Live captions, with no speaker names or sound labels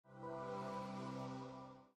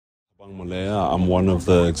I'm one of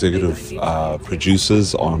the executive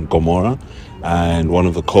producers on Gomora and one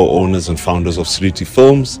of the co-owners and founders of Sriti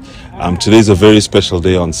Films. Today's a very special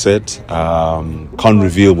day on set. Can't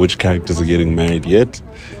reveal which characters are getting married yet,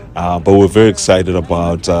 but we're very excited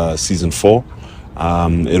about season 4.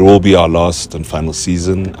 It will be our last and final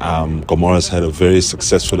season. Gomora's had a very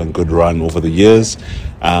successful and good run over the years.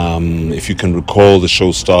 If you can recall, the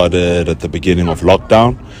show started at the beginning of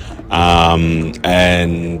lockdown.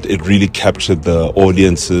 And it really captured the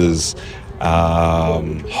audience's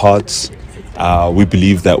hearts. We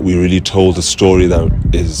believe that we really told a story that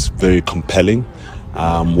is very compelling,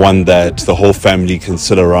 one that the whole family can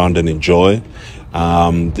sit around and enjoy.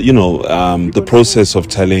 The process of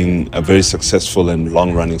telling a very successful and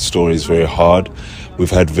long-running story is very hard.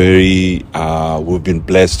 We've been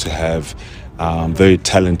blessed to have very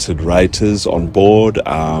talented writers on board,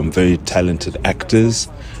 very talented actors.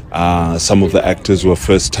 Some of the actors were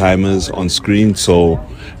first-timers on screen, so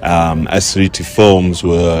as Sriti Films,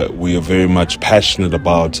 we are very much passionate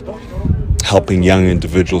about helping young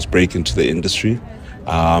individuals break into the industry.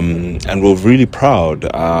 And we're really proud.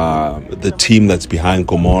 The team that's behind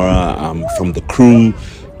Gomora, from the crew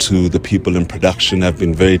to the people in production, have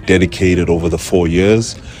been very dedicated over the 4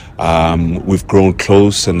 years. We've grown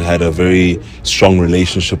close and had a very strong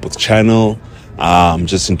relationship with Channel.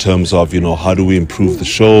 Just in terms of, how do we improve the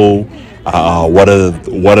show? What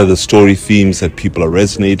are the story themes that people are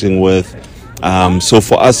resonating with? So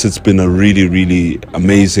for us, it's been a really, really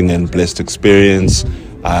amazing and blessed experience.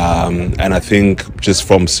 And I think just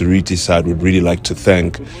from Sriti's side, we'd really like to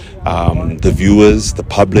thank the viewers, the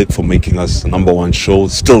public, for making us the #1 show,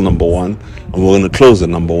 still #1, and we're going to close at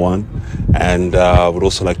 #1. And we'd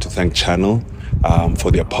also like to thank Channel for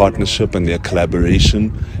their partnership and their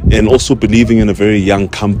collaboration, and also believing in a very young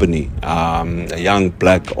company, a young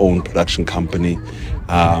black-owned production company,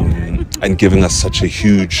 and giving us such a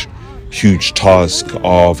huge task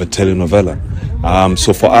of a telenovela.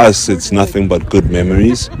 So for us, it's nothing but good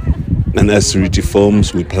memories. And as Sriti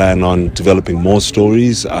Films, we plan on developing more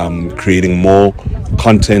stories, creating more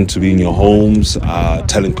content to be in your homes,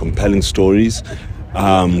 telling compelling stories,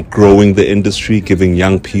 growing the industry, giving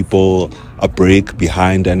young people a break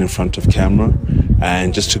behind and in front of camera,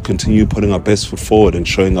 and just to continue putting our best foot forward and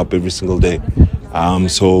showing up every single day.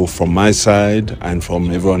 So from my side and from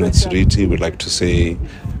everyone at Sriti, we'd like to say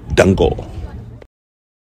Dango.